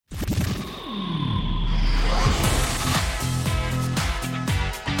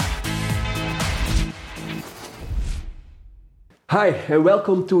Hi, and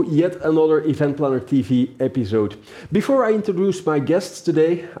welcome to yet another Event Planner TV episode. Before I introduce my guests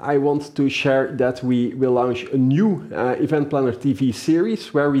today, I want to share that we will launch a new Event Planner TV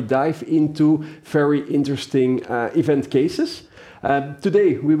series where we dive into very interesting event cases.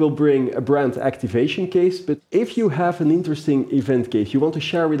 Today we will bring a brand activation case, but if you have an interesting event case you want to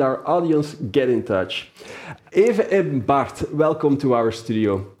share with our audience, get in touch. Eve and Bart, welcome to our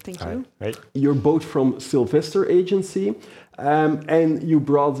studio. Thank you. Hi. You're both from Sylvester agency. And you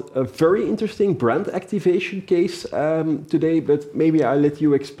brought a very interesting brand activation case today, but maybe I'll let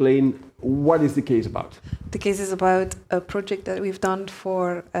you explain what is the case about. The case is about a project that we've done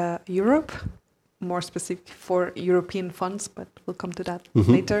for Europe, more specific for European funds, but we'll come to that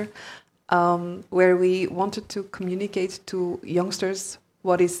later, where we wanted to communicate to youngsters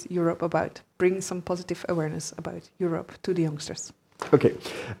what is Europe about, bring some positive awareness about Europe to the youngsters. Okay,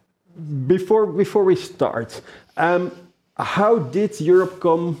 before we start, how did Europe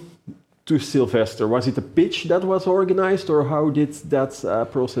come to Sylvester? Was it a pitch that was organized, or how did that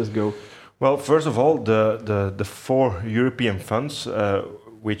process go? Well, first of all, the four European funds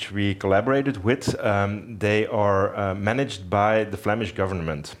which we collaborated with, they are managed by the Flemish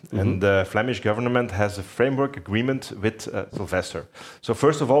government. And the Flemish government has a framework agreement with Sylvester. So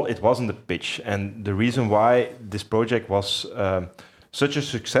first of all, it wasn't a pitch. And the reason why this project was such a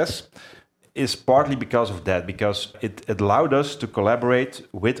success is partly because of that, because it allowed us to collaborate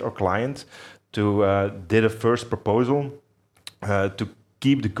with our client to did a first proposal, to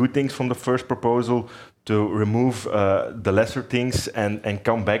keep the good things from the first proposal, to remove the lesser things and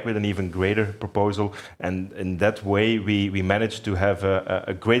come back with an even greater proposal. And in that way, we managed to have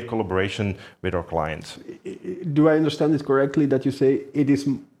a great collaboration with our clients. Do I understand it correctly that you say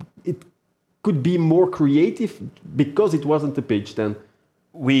it could be more creative because it wasn't a pitch then?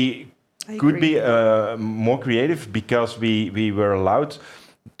 We could be more creative because we were allowed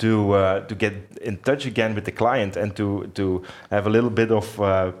to get in touch again with the client and to have a little bit of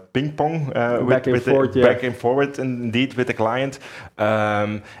ping pong back and forward indeed with the client.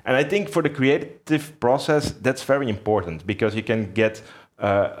 And I think for the creative process that's very important, because you can get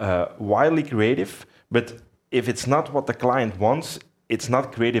wildly creative, but if it's not what the client wants, it's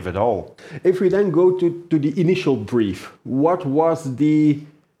not creative at all. If we then go to the initial brief, what was the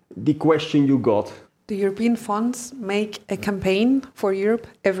question you got? The European funds make a campaign for Europe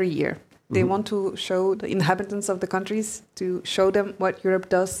every year. They want to show the inhabitants of the countries, to show them what Europe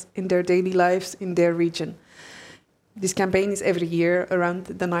does in their daily lives in their region. This campaign is every year around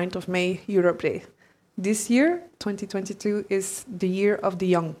the 9th of May, Europe Day. This year, 2022, is the year of the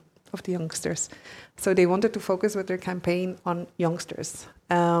youngsters. So they wanted to focus with their campaign on youngsters.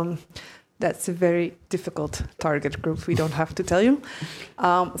 That's a very difficult target group, we don't have to tell you.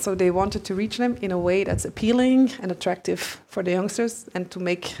 So they wanted to reach them in a way that's appealing and attractive for the youngsters and to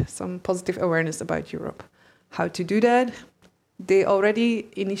make some positive awareness about Europe. How to do that? They already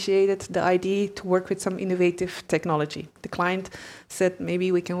initiated the idea to work with some innovative technology. The client said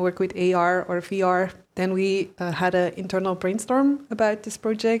maybe we can work with AR or VR. Then we had an internal brainstorm about this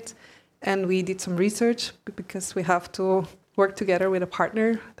project, and we did some research because we have to work together with a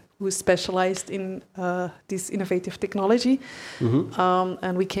partner who's specialized in this innovative technology.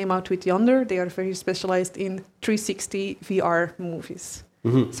 And we came out with Yonder. They are very specialized in 360 VR movies.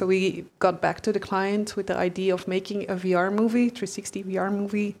 So we got back to the client with the idea of making a VR movie, 360 VR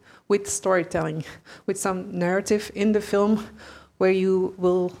movie, with storytelling, with some narrative in the film where you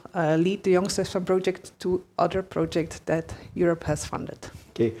will lead the youngsters from project to other projects that Europe has funded.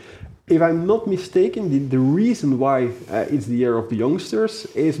 Okay. If I'm not mistaken, the reason why it's the year of the youngsters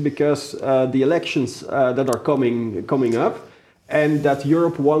is because the elections that are coming up, and that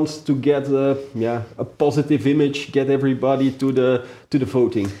Europe wants to get a positive image, get everybody to the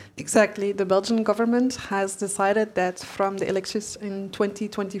voting. Exactly. The Belgian government has decided that from the elections in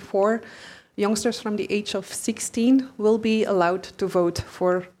 2024, youngsters from the age of 16 will be allowed to vote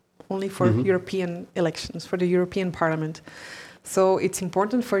only for European elections, for the European Parliament. So it's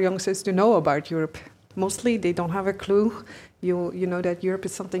important for youngsters to know about Europe. Mostly they don't have a clue. You know that Europe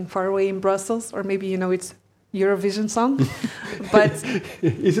is something far away in Brussels, or maybe you know it's Eurovision song. But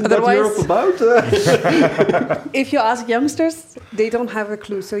isn't that Europe about? If you ask youngsters, they don't have a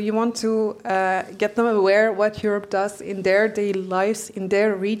clue. So you want to get them aware what Europe does in their daily lives, in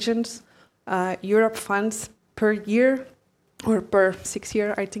their regions. Europe funds per year, or per 6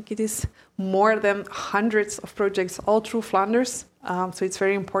 years, I think it is, more than hundreds of projects all through Flanders. So it's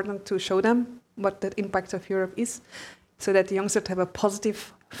very important to show them what the impact of Europe is, so that the youngsters have a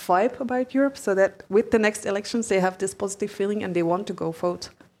positive vibe about Europe, so that with the next elections they have this positive feeling and they want to go vote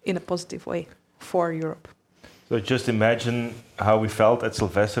in a positive way for Europe. So just imagine how we felt at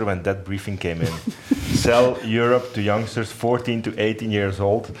Sylvester when that briefing came in. Sell Europe to youngsters 14 to 18 years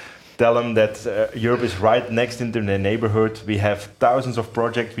old. Tell them that Europe is right next into their neighborhood. We have thousands of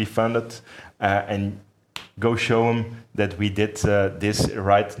projects we funded, and go show them that we did this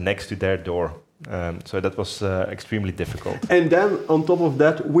right next to their door. So that was extremely difficult. And then on top of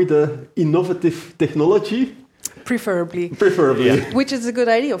that, with an innovative technology. Preferably. Yeah. Which is a good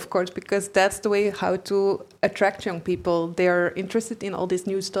idea, of course, because that's the way how to attract young people. They are interested in all this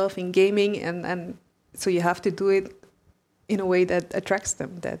new stuff, in gaming, and so you have to do it in a way that attracts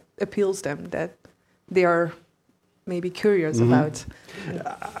them, that appeals them, that they are maybe curious about.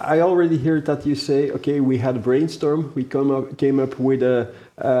 I already heard that you say, okay, we had a brainstorm, we came up with a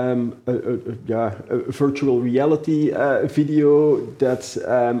virtual reality video,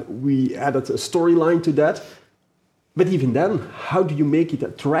 that we added a storyline to that. But even then, how do you make it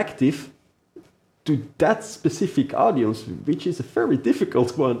attractive to that specific audience, which is a very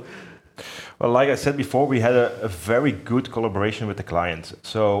difficult one? Well, like I said before, we had a very good collaboration with the client.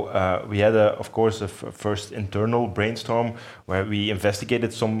 So we had, of course, a first internal brainstorm where we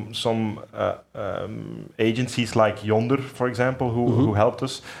investigated some agencies like Yonder, for example, who helped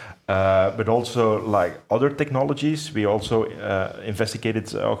us. But also like other technologies. We also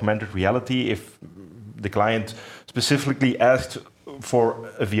investigated augmented reality. If the client specifically asked for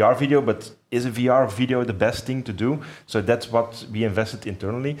a VR video, but is a VR video the best thing to do? So that's what we invested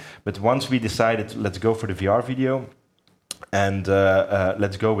internally. But once we decided, let's go for the VR video, and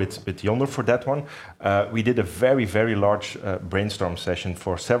let's go with Yonder for that one, we did a very, very large brainstorm session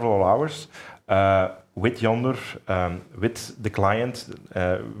for several hours with Yonder, with the client,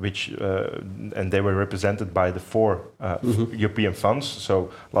 and they were represented by the 4 European funds,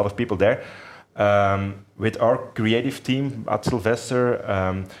 so a lot of people there. With our creative team at Sylvester,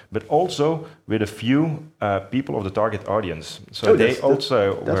 but also with a few people of the target audience. So that's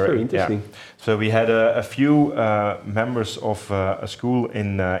very interesting. Yeah. So we had a few members of a school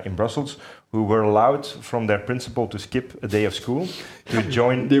in Brussels who were allowed from their principal to skip a day of school to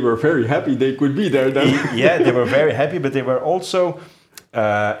join. They were very happy they could be there then. Yeah, they were very happy, but they were also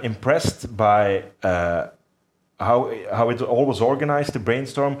impressed by how it all was organized, the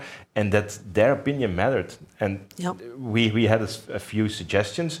brainstorm, and that their opinion mattered. And we had a few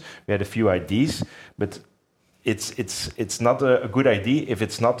suggestions, we had a few ideas, but it's not a good idea if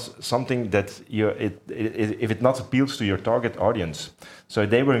it's not something that if it not appeals to your target audience. So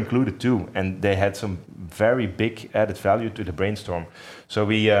they were included too, and they had some very big added value to the brainstorm. So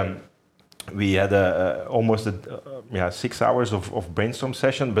we had almost 6 hours of brainstorm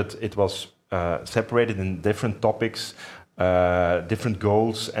session, but it was separated in different topics, different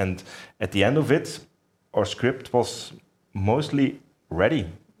goals, and at the end of it, our script was mostly ready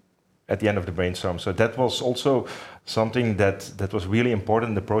at the end of the brainstorm. So that was also something that was really important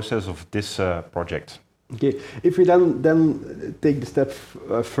in the process of this project. Okay, if we then take the step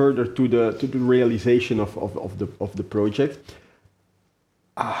further to the realization of the project,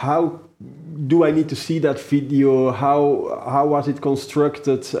 how do I need to see that video? How was it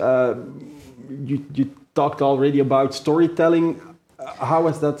constructed? You talked already about storytelling. How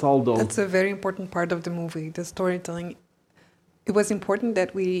was that all done? That's a very important part of the movie, the storytelling. It was important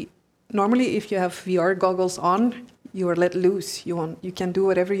that normally if you have VR goggles on, you are let loose. You can do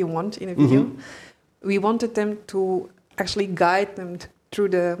whatever you want in a video. We wanted them to actually guide them through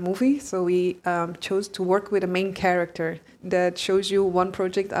the movie, so we chose to work with a main character that shows you one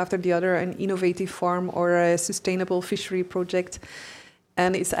project after the other, an innovative farm or a sustainable fishery project.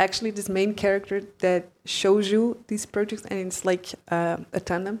 And it's actually this main character that shows you these projects, and it's like a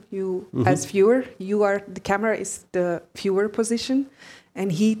tandem. You, as viewer, the camera is the viewer position,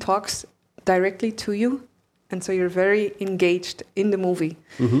 and he talks directly to you, and so you're very engaged in the movie.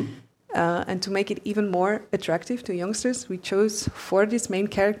 And to make it even more attractive to youngsters, we chose for this main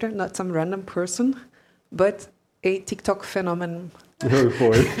character not some random person, but a TikTok phenomenon. Oh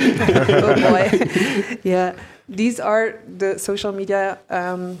boy. Oh boy. Yeah. These are the social media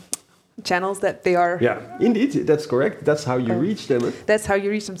channels that they are. Yeah, indeed, that's correct. That's how you reach them. That's how you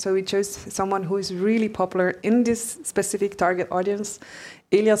reach them. So we chose someone who is really popular in this specific target audience.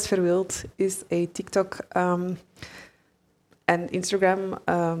 Elias Verwild is a TikTok and Instagram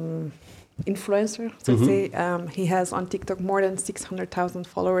influencer, so to say. He has on TikTok more than 600,000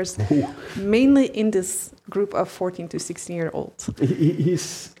 followers, mainly in this group of 14 to 16-year-olds.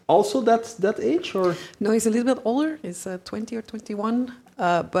 He's also that age, or? No, he's a little bit older. He's 20 or 21,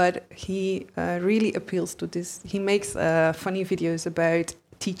 but he really appeals to this. He makes funny videos about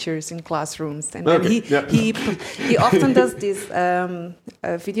teachers in classrooms, and then he often does this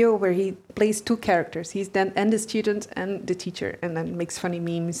video where he plays two characters. He's then and the student and the teacher, and then makes funny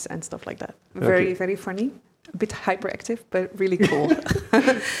memes and stuff like that. Very very funny. A bit hyperactive, but really cool.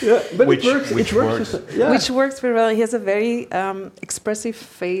 But it works. Which works very well. He has a very expressive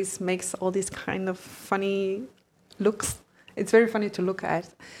face, makes all these kind of funny looks. It's very funny to look at.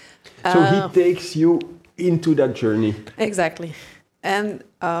 So he takes you into that journey. Exactly. And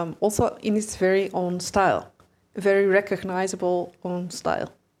also in his very own style, very recognizable own style,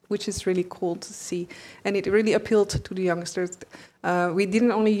 which is really cool to see. And it really appealed to the youngsters. We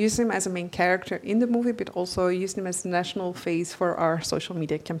didn't only use him as a main character in the movie, but also used him as the national face for our social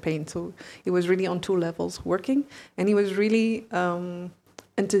media campaign. So it was really on two levels working. And he was really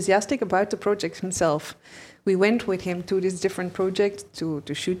enthusiastic about the project himself. We went with him to this different project to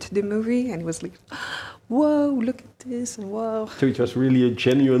shoot the movie, and he was like, whoa, look at this, and wow. So it was really a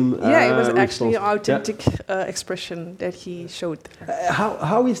genuine it was response. actually an authentic expression that he showed.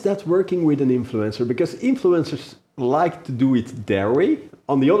 How is that working with an influencer? Because influencers like to do it their way.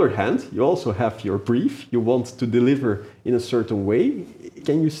 On the other hand, you also have your brief. You want to deliver in a certain way.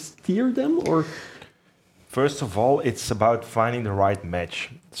 Can you steer them, or? First of all, it's about finding the right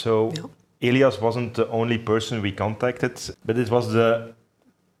match. So Elias wasn't the only person we contacted, but it was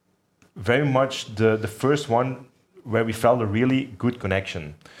very much the first one where we felt a really good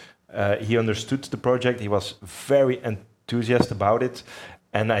connection. He understood the project. He was very enthusiastic about it,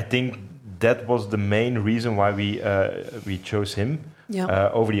 and I think that was the main reason why we chose him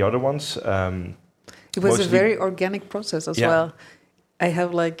over the other ones. It was a very organic process as well. I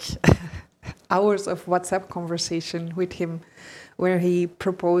have like hours of WhatsApp conversation with him where he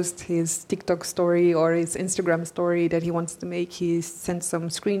proposed his TikTok story or his Instagram story that he wants to make. He sent some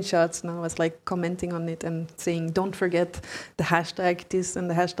screenshots, and I was like commenting on it and saying, don't forget the hashtag this and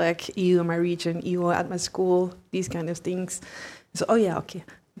the hashtag EU in my region, EU at my school, these kind of things. So, okay.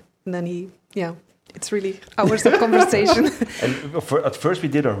 And then it's really hours of conversation. And at first we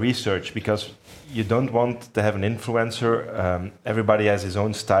did our research, because you don't want to have an influencer. Everybody has his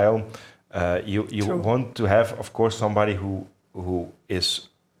own style. You want to have, of course, somebody who is,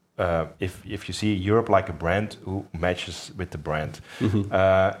 if you see Europe like a brand, who matches with the brand.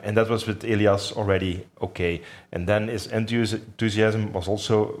 And that was with Elias already okay. And then his enthusiasm was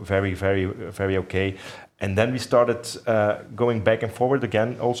also very, very, very okay. And then we started going back and forward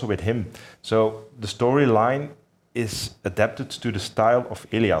again, also with him. So the storyline is adapted to the style of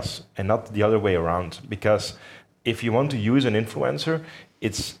Elias and not the other way around. Because if you want to use an influencer,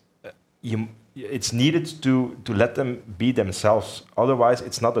 it's needed to let them be themselves. Otherwise,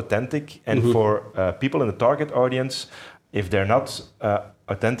 it's not authentic. And for people in the target audience, if they're not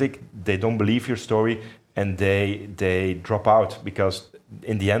authentic, they don't believe your story, and they drop out, because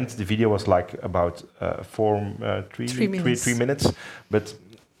in the end, the video was like about 3 minutes. But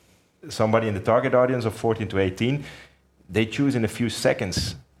somebody in the target audience of 14 to 18, they choose in a few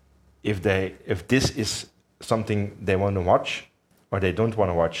seconds if this is something they want to watch or they don't want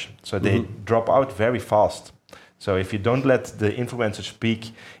to watch. So they drop out very fast. So if you don't let the influencer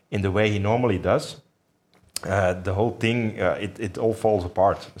speak in the way he normally does, the whole thing, it all falls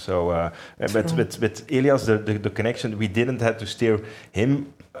apart. So but with Elias, the connection, we didn't have to steer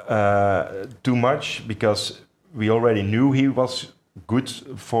him too much, because we already knew he was good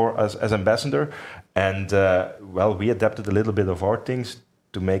for us as ambassador. And we adapted a little bit of our things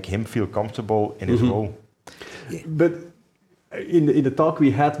to make him feel comfortable in his role. But in the talk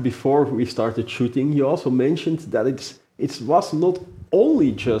we had before we started shooting, you also mentioned that it was not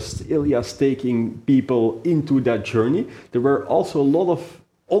only just Elias taking people into that journey. There were also a lot of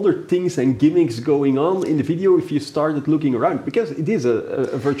other things and gimmicks going on in the video if you started looking around, because it is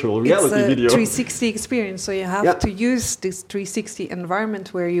a virtual reality video. It's a 360 experience, so you have to use this 360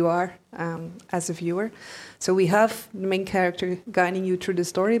 environment where you are as a viewer. So we have the main character guiding you through the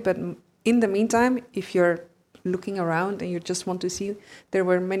story, but in the meantime, if you're looking around and you just want to see, there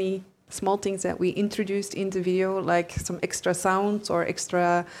were many small things that we introduced in the video, like some extra sounds or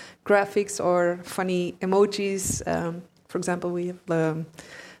extra graphics or funny emojis. For example, we have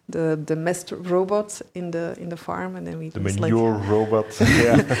the messed robot in the farm, and then we the manure robot.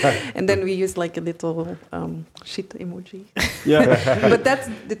 And then we use like a little shit emoji. But that's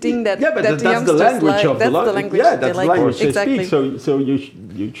the thing that that's the youngsters the language like. of That's the language that's they the like. language they Exactly. speak. So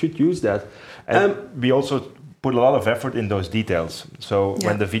you should use that. And we also put a lot of effort in those details. So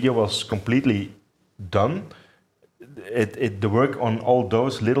when the video was completely done, the work on all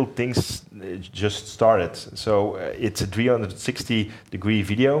those little things just started. So it's a 360-degree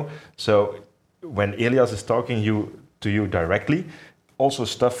video. So when Elias is talking to you directly, also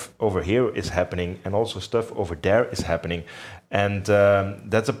stuff over here is happening, and also stuff over there is happening, and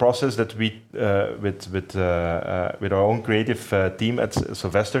that's a process that we, with our own creative team at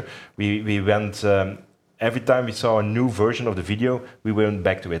Sylvester, we went every time we saw a new version of the video, we went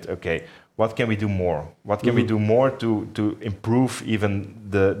back to it. Okay, what can we do more? What can we do more to improve even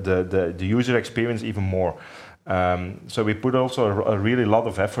the user experience even more? So we put also a really lot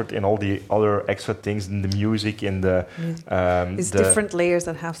of effort in all the other extra things, in the music, in the it's different layers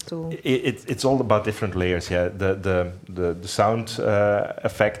that have to. It's all about different layers. Yeah, the sound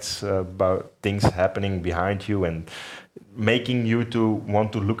effects about things happening behind you and making you to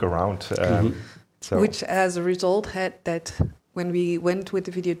want to look around. So. Which, as a result, had that. When we went with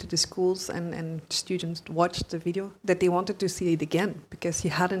the video to the schools and students watched the video, that they wanted to see it again because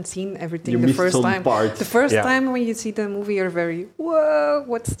you hadn't seen everything the first time. Parts. The first time when you see the movie, you're very, whoa,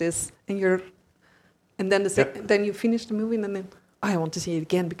 what's this? And then then you finish the movie and then I want to see it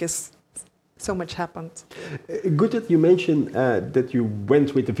again because so much happened. Good that you mentioned that you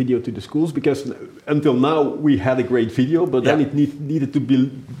went with the video to the schools, because until now we had a great video, but then it needed to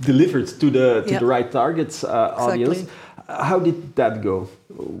be delivered to the right targets audience. How did that go?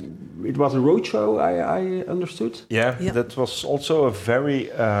 It was a roadshow, I understood. Yeah, that was also a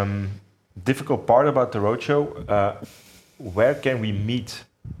very difficult part about the roadshow. Where can we meet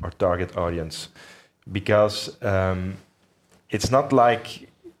our target audience? Because it's not like,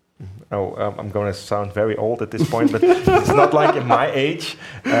 I'm going to sound very old at this point, but it's not like in my age,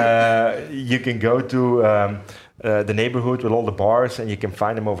 you can go to the neighborhood with all the bars and you can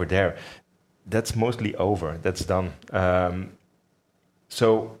find them over there. That's mostly over. That's done.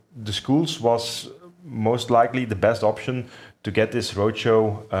 So the schools was most likely the best option to get this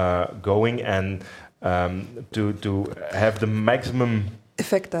roadshow going and to have the maximum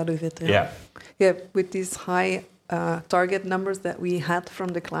effect out of it. Yeah. With these high target numbers that we had from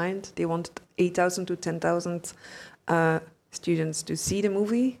the client, they wanted 8,000 to 10,000 students to see the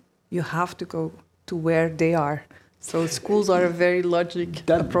movie. You have to go to where they are. So schools are a very logic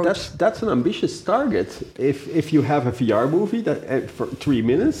approach. That's an ambitious target. If you have a VR movie that for 3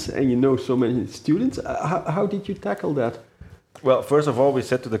 minutes and you know so many students, how did you tackle that? Well, first of all, we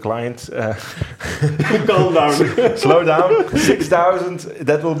said to the client, calm down, slow down, 6,000,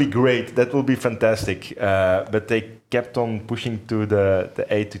 that will be great, that will be fantastic. But they kept on pushing to the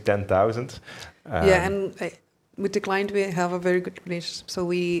 8 to 10,000. And with the client, we have a very good relationship. So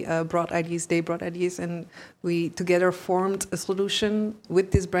we brought ideas, they brought ideas, and we together formed a solution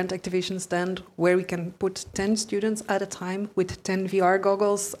with this brand activation stand where we can put 10 students at a time with 10 VR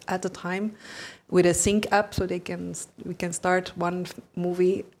goggles at a time with a sync app, so we can start one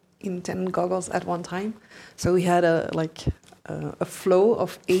movie in 10 goggles at one time. So we had a flow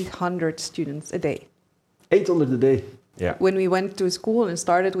of 800 students a day. 800 a day? Yeah. When we went to school and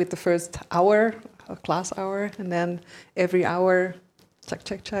started with the first hour, a class hour, and then every hour,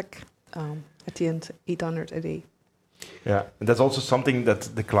 check. At the end, 800 a day. Yeah, and that's also something that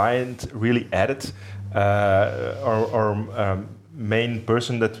the client really added. Our main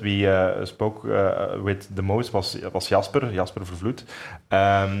person that we spoke with the most was Jasper Vervloed,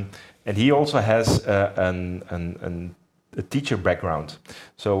 and he also has a teacher background.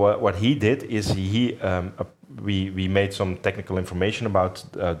 So what he did is we made some technical information about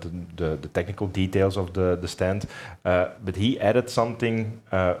the technical details of the stand, but he added something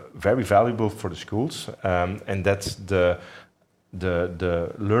very valuable for the schools, and that's the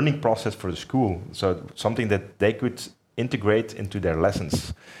learning process for the school. So something that they could integrate into their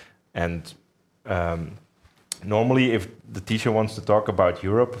lessons. And normally, if the teacher wants to talk about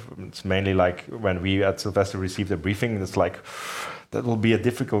Europe, it's mainly like when we at Sylvester received a briefing, it's like, that will be a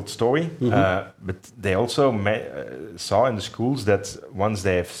difficult story. Mm-hmm. But they also saw in the schools that once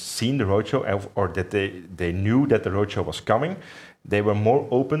they have seen the roadshow, or that they knew that the roadshow was coming, they were more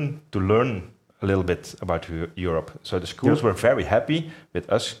open to learn a little bit about Europe. So the schools were very happy with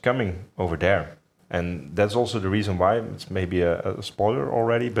us coming over there. And that's also the reason why, it's maybe a spoiler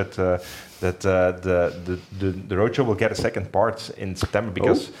already, but that the roadshow will get a second part in September,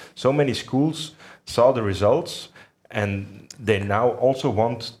 because so many schools saw the results and they now also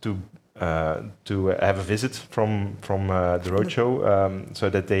want to have a visit from the roadshow, so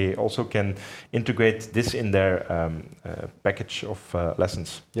that they also can integrate this in their package of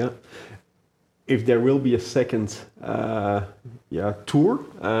lessons. Yeah. If there will be a second tour,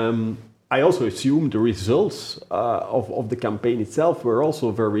 I also assume the results of the campaign itself were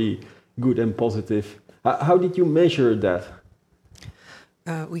also very good and positive. How did you measure that?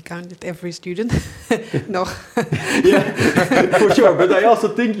 We counted every student. No. Yeah, for sure. But I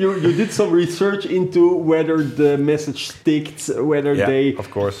also think you did some research into whether the message sticks, whether they, of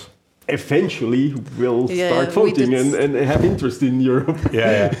course, eventually will start voting and have interest in Europe.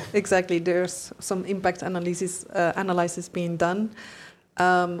 Yeah. Exactly. There's some impact analysis being done.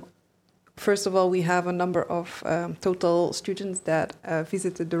 First of all, we have a number of total students that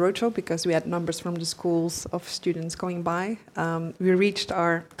visited the roadshow because we had numbers from the schools of students going by. We reached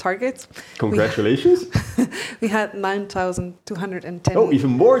our target. Congratulations. We had 9,210. Oh,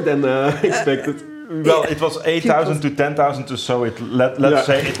 even more than expected. Well, it was 8,000 to 10,000, so let's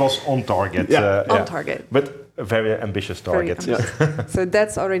say it was on target. On target. But a very ambitious target. So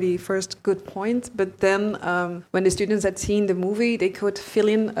that's already first good point. But then when the students had seen the movie, they could fill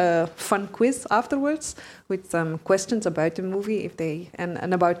in a fun quiz afterwards with some questions about the movie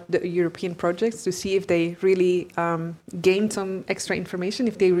and about the European projects to see if they really gained some extra information,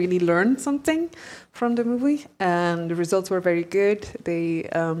 if they really learned something from the movie. And the results were very good. They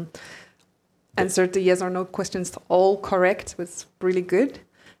answered the yes or no questions all correct. It was really good.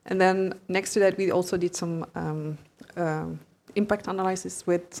 And then next to that, we also did some impact analysis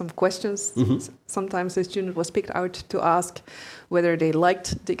with some questions. Mm-hmm. Sometimes the student was picked out to ask whether they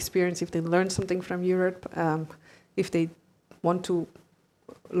liked the experience, if they learned something from Europe, if they want to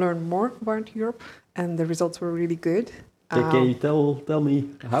learn more about Europe. And the results were really good. Can you tell me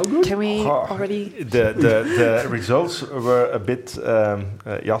how good? Can we already? The results were a bit.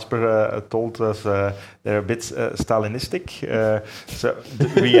 Jasper told us they're a bit Stalinistic. So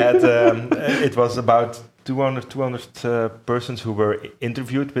we had. It was about 200 persons who were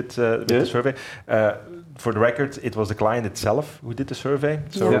interviewed with the survey. For the record, it was the client itself who did the survey,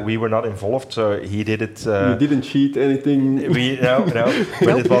 so we were not involved. So he did it. You didn't cheat anything. No,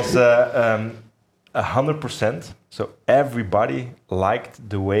 but it was 100%. So everybody liked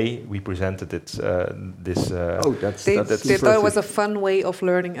the way we presented it. They that's thought it was a fun way of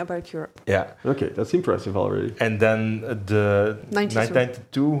learning about Europe. Yeah. Okay, that's impressive already. And then the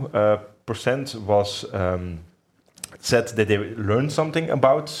 92% was said that they learned something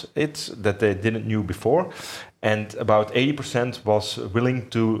about it that they didn't knew before. And about 80% was willing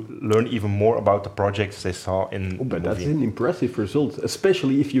to learn even more about the projects they saw in the movie. That's an impressive result,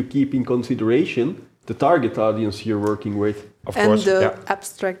 especially if you keep in consideration the target audience you're working with. Of course, the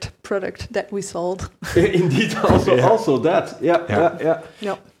abstract product that we sold. Indeed, also that. Yeah.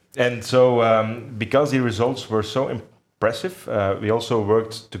 And so, because the results were so impressive, we also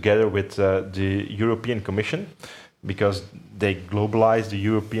worked together with the European Commission, because they globalized the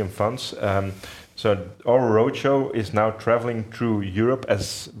European funds. So our roadshow is now traveling through Europe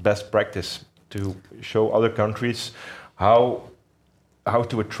as best practice to show other countries how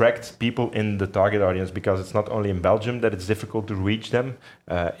to attract people in the target audience, because it's not only in Belgium that it's difficult to reach them.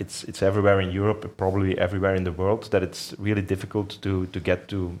 It's everywhere in Europe, probably everywhere in the world, that it's really difficult to get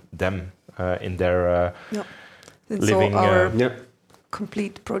to them in their living. So our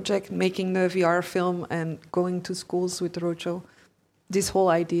complete project, making the VR film and going to schools with the roadshow, this whole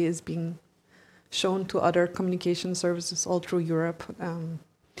idea is being shown to other communication services all through Europe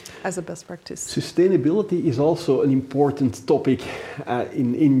as a best practice. Sustainability is also an important topic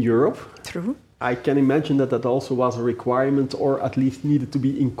in Europe. True. I can imagine that also was a requirement, or at least needed to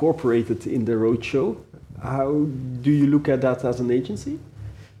be incorporated in the roadshow. How do you look at that as an agency?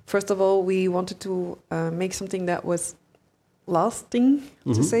 First of all, we wanted to make something that was lasting,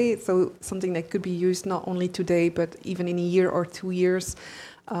 to say, so something that could be used not only today, but even in a year or 2 years.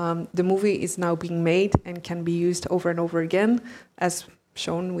 The movie is now being made and can be used over and over again. As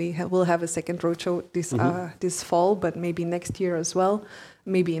shown, we will have a second roadshow this fall, but maybe next year as well,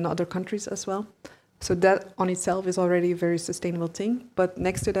 maybe in other countries as well. So that on itself is already a very sustainable thing. But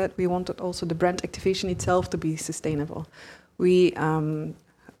next to that, we wanted also the brand activation itself to be sustainable. We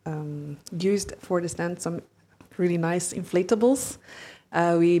used for the stand some really nice inflatables.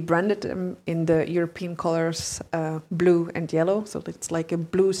 We branded them in the European colors, blue and yellow. So it's like a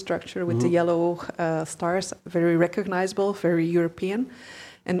blue structure with the yellow stars, very recognizable, very European.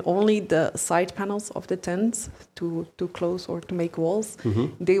 And only the side panels of the tents to close or to make walls,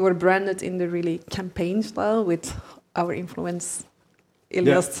 they were branded in the really campaign style with our influence,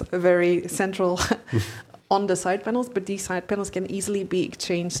 Elias, very central on the side panels. But these side panels can easily be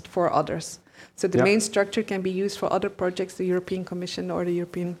exchanged for others. So the main structure can be used for other projects the European Commission or the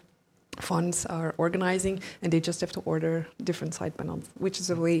European funds are organizing, and they just have to order different side panels, which is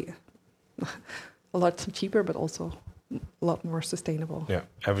a lot cheaper, but also a lot more sustainable. Yeah,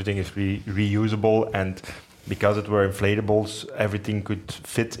 everything is reusable, and because it were inflatables, everything could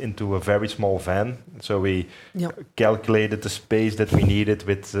fit into a very small van. So we calculated the space that we needed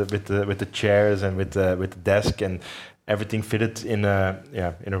with the chairs and with the desk, and everything fitted in a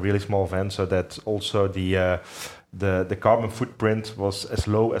really small van, so that also the carbon footprint was as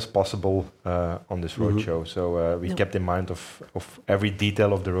low as possible on this roadshow. So we kept in mind of every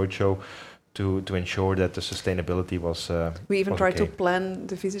detail of the roadshow to ensure that the sustainability was. We even tried to plan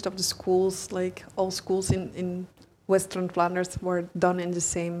the visit of the schools, like all schools in Western Flanders were done in the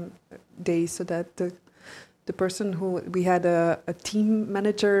same day, so that the person who we had a team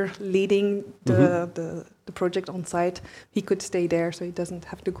manager leading the project on site, he could stay there, so he doesn't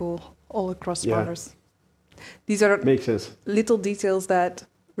have to go all across Flanders. These are makes sense. Little details that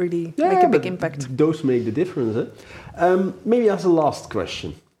really make a big impact. Those make the difference. Maybe as a last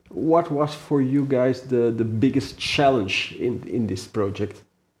question, what was for you guys the biggest challenge in this project?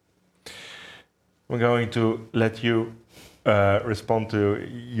 I'm going to let you respond to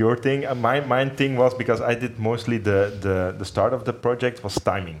your thing. My thing was, because I did mostly the start of the project, was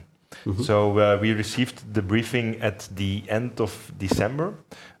timing. So we received the briefing at the end of December,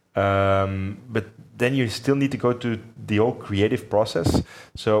 but then you still need to go to the whole creative process.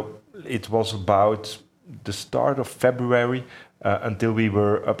 So it was about the start of February until we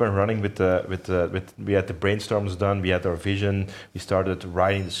were up and running with we had the brainstorms done, we had our vision, we started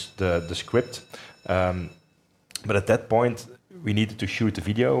writing the script. But at that point, we needed to shoot the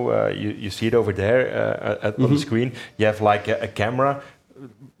video. You see it over there on the screen. You have like a camera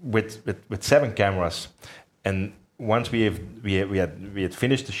with 7 cameras, and once we had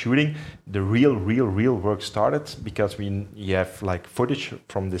finished the shooting, the real work started, because you have like footage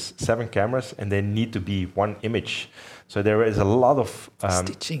from these 7 cameras, and they need to be one image. So there is a lot of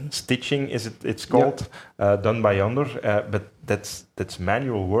stitching it's called, done by Yonder, but that's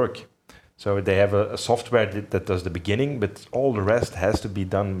manual work. So they have a software that does the beginning, but all the rest has to be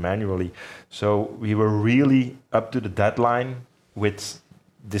done manually. So we were really up to the deadline with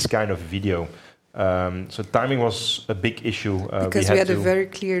this kind of video. So timing was a big issue. Because we had a very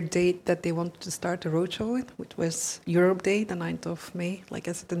clear date that they wanted to start the roadshow with, which was Europe Day, the 9th of May. Like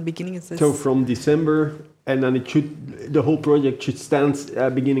I said in the beginning, it says... So from December, and then the whole project should stand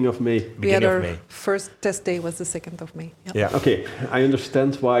beginning of May. We had our first test day was the 2nd of May. Yeah. Okay, I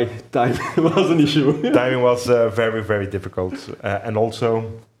understand why time was an issue. Timing was very, very difficult. And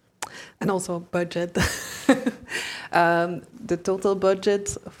also budget. The total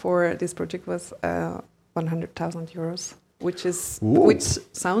budget for this project was 100,000 euros, which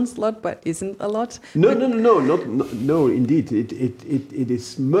sounds a lot, but isn't a lot. No, indeed, it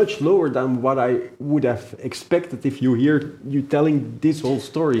is much lower than what I would have expected if you hear you telling this whole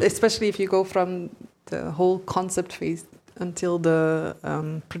story. Especially if you go from the whole concept phase until the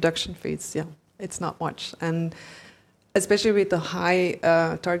production phase. Yeah, it's not much, and especially with the high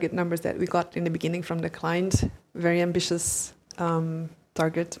target numbers that we got in the beginning from the client, very ambitious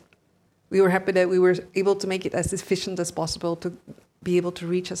target. We were happy that we were able to make it as efficient as possible, to be able to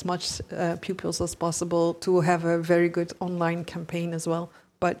reach as much pupils as possible, to have a very good online campaign as well.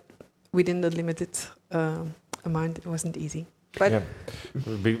 But within the limited amount, it wasn't easy. But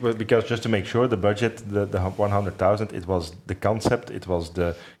because just to make sure, the budget, the 100,000, it was the concept, it was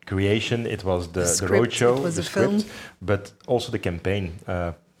the creation, it was the roadshow, it was the film, but also the campaign.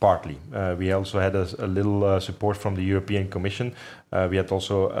 Partly. We also had a little support from the European Commission. We had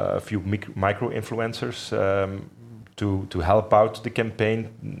also a few micro-influencers to help out the campaign.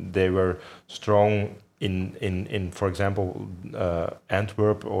 They were strong in for example,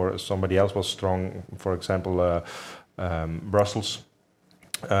 Antwerp, or somebody else was strong, for example, Brussels.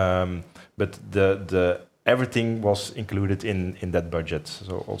 But the everything was included in that budget,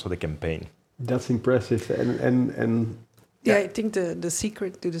 so also the campaign. That's impressive, and I think the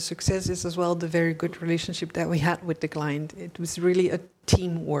secret to the success is as well the very good relationship that we had with the client. It was really a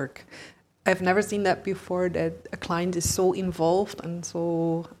teamwork. I've never seen that before, that a client is so involved and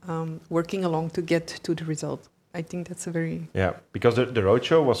so working along to get to the result. I think that's a very... Yeah, because the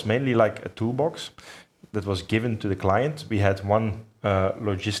roadshow was mainly like a toolbox that was given to the client. We had one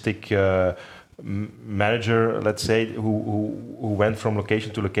logistic manager, let's say, who went from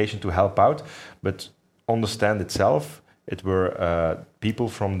location to location to help out, but on the stand itself, it were people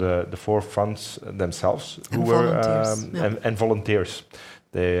from the 4 funds themselves who were and volunteers,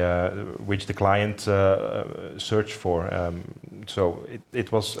 which the client searched for. So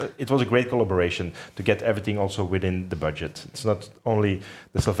it was a great collaboration to get everything also within the budget. It's not only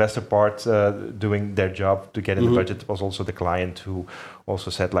the Sylvester part doing their job to get in the budget. It was also the client who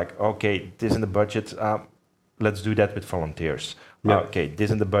also said, like, okay, this in the budget, let's do that with volunteers. Okay,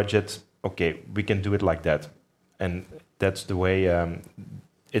 this in the budget, okay, we can do it like that. And that's the way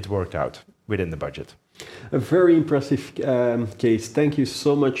it worked out within the budget. A very impressive case. Thank you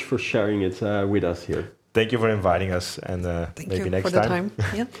so much for sharing it with us here. Thank you for inviting us, and maybe next time.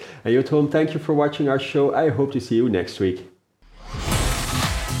 Yeah. And you at home, thank you for watching our show. I hope to see you next week.